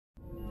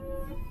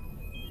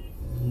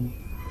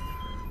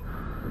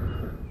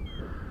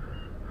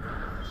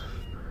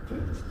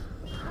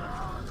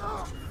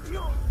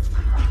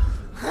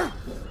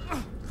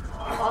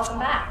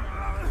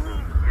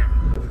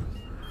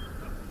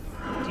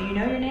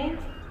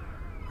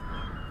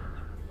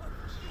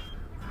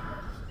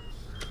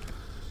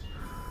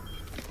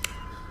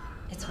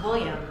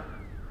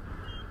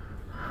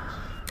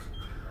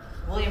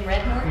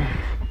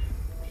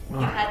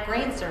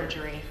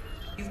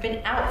You've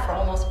been out for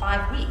almost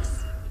 5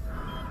 weeks.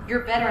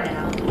 You're better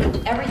now.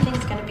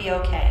 Everything's gonna be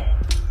okay.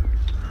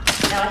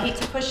 Now, I hate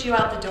to push you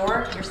out the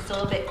door. You're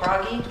still a bit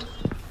groggy,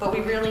 but we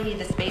really need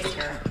the space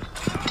here.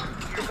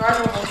 The guard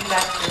will hold you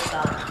back to your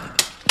cell.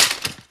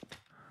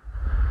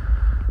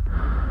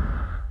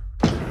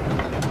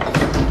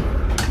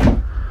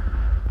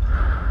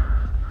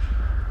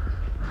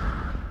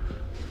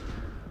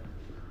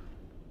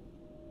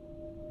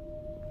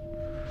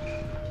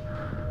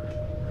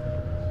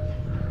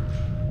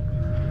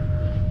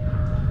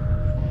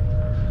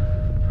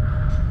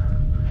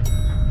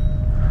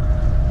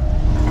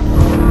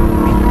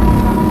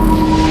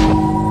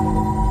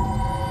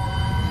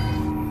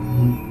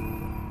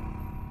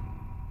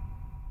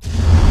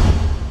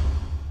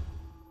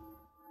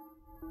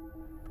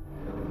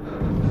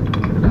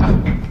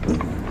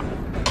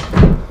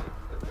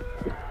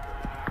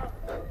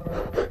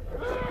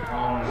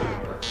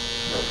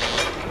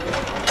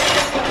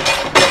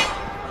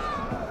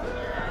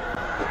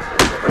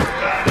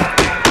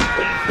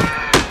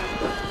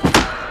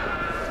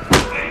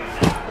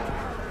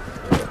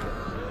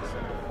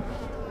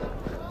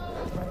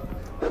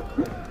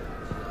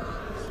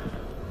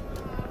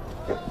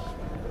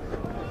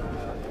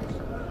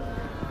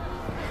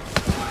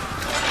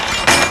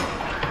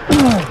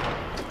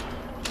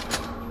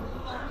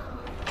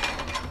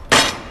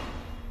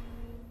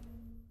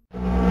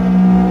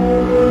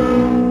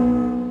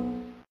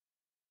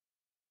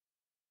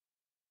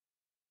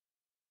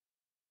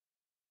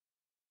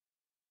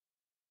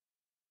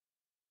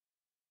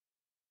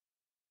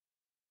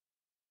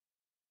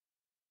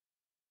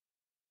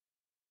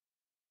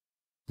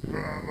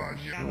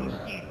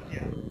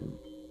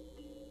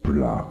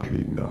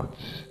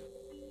 Проклинать.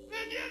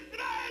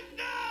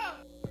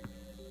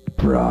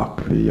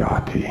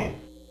 Проклятый.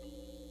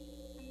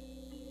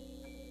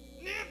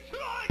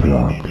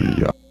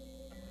 Проклятый.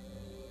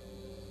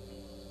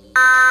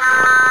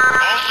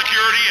 All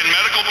security and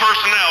medical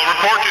personnel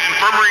report to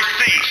Infirmary C.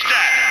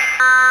 Stat.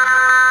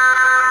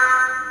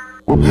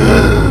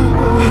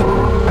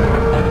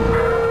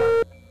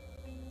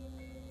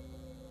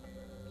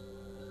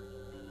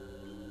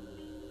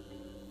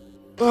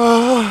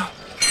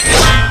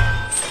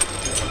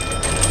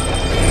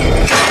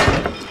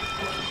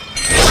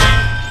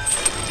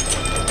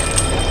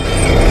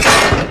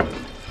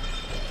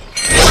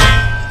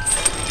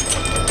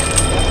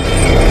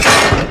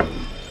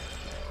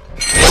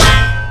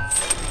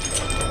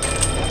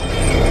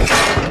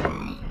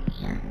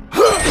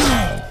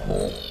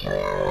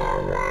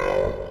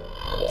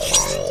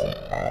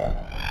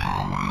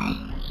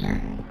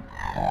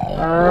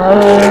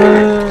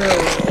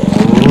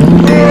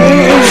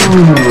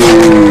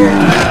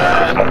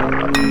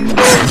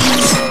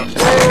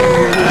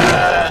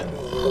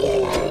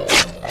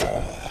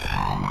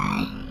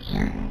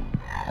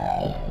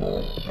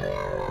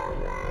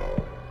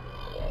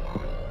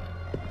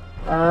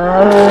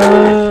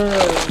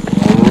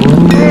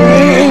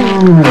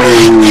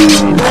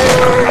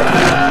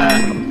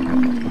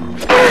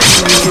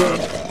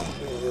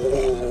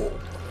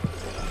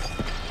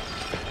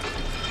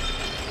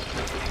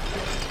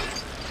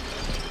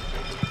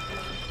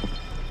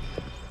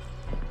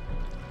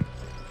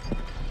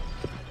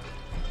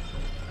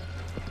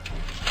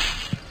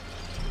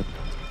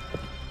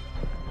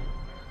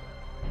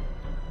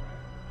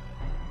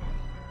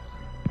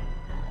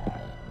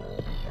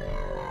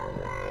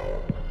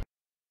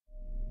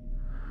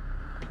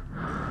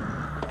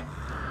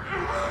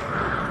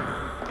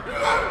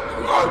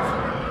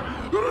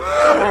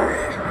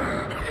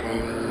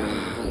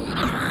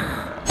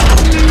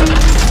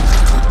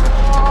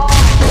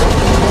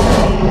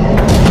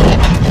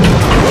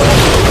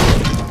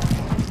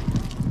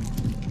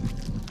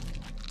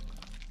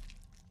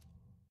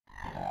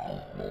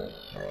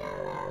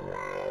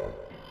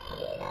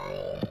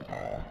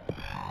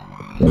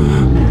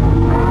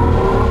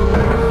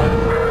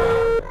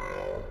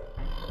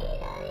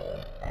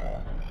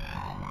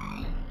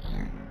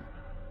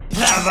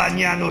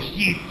 Lavagna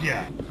giustizia!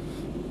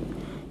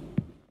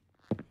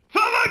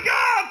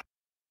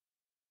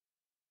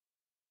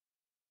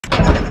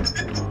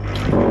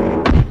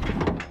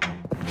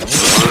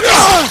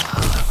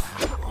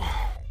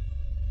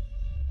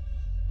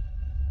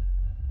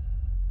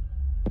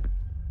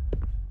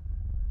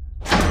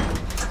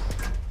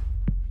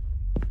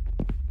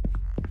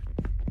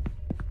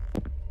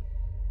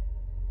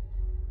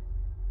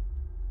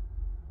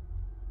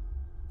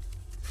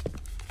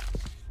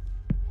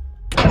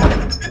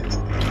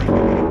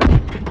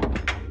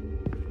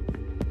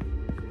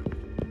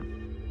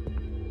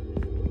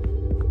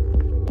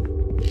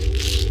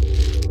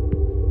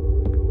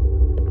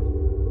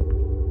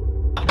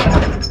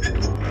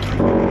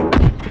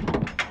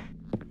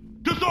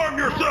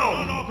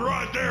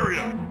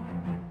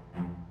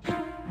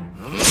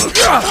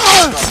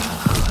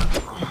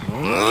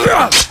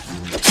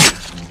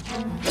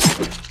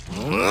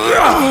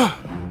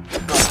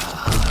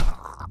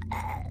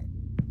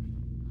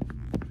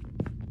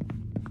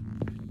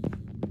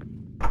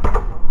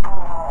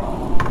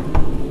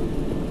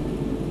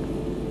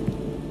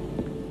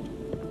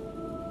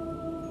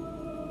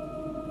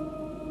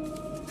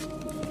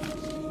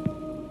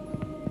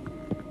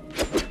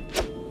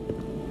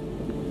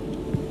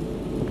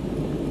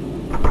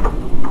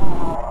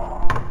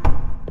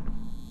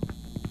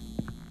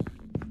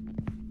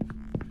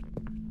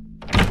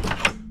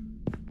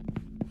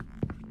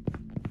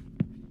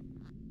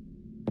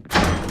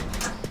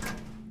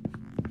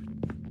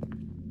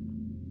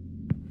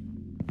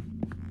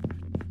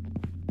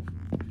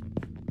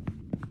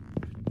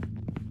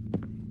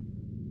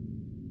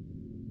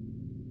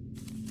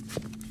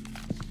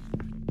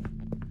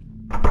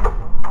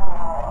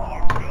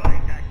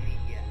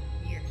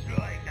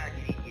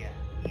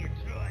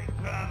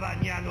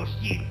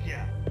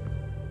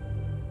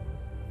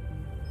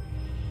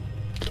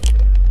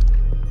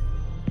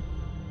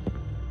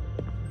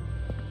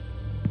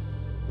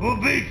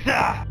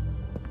 Убийца!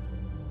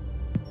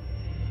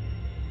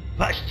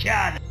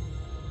 Пощада!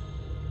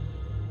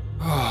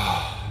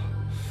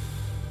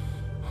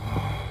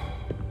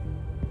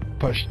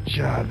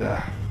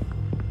 Пощада!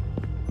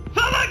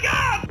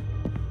 Помогам!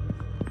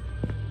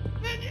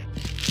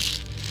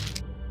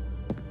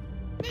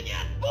 Меня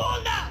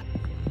больно!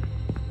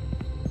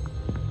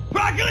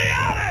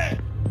 Проклятие!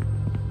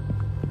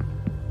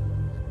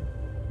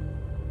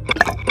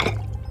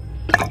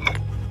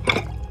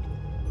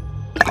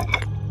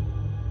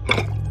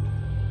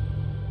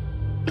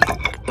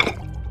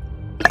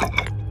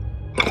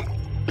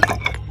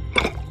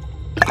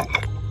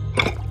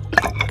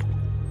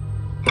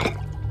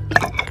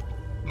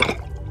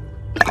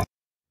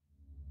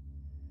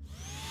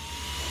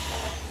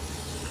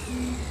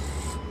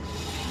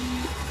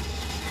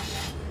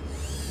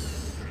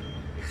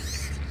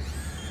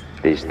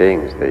 These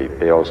things,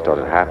 they all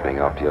started happening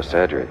after your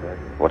surgery.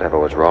 Whatever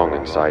was wrong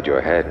inside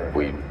your head,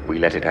 we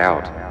let it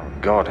out.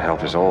 God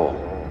help us all.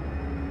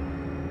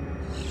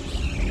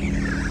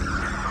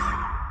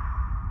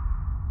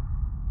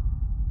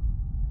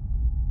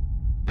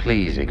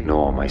 Please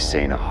ignore my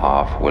saner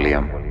half,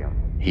 William.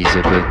 He's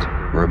a bit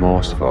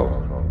remorseful.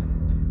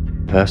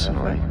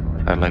 Personally,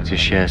 I'd like to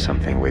share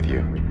something with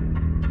you.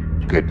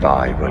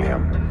 Goodbye,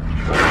 William.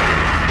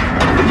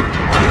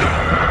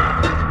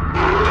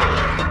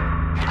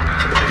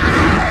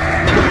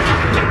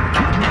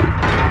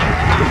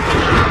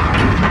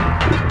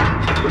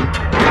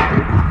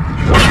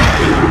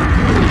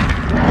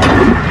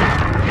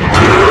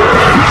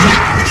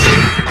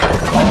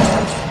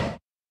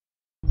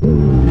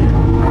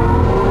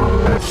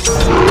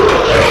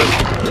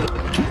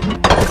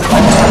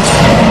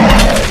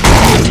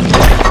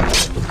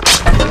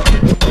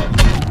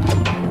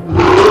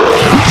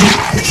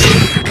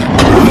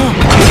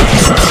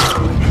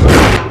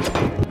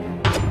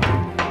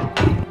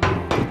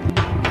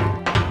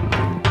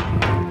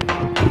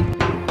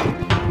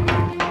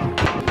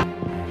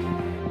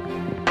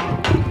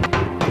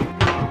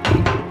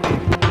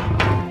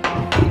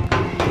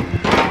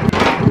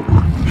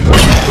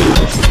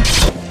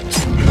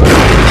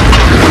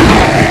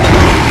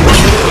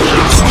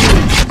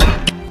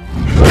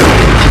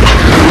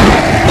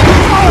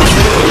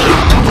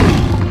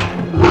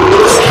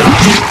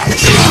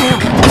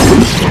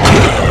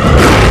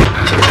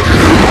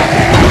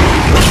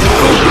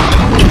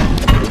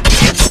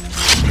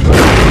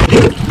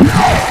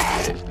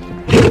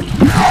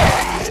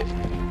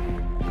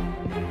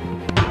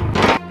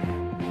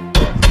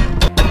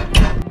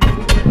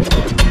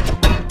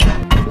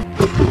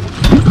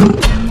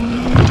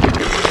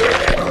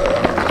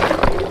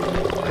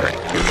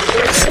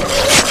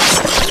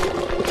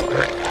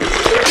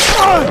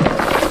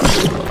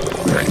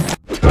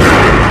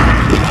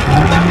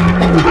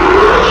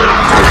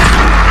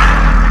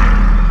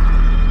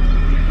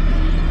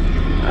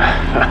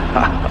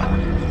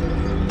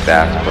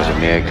 That was a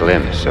mere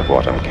glimpse of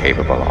what I'm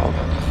capable of.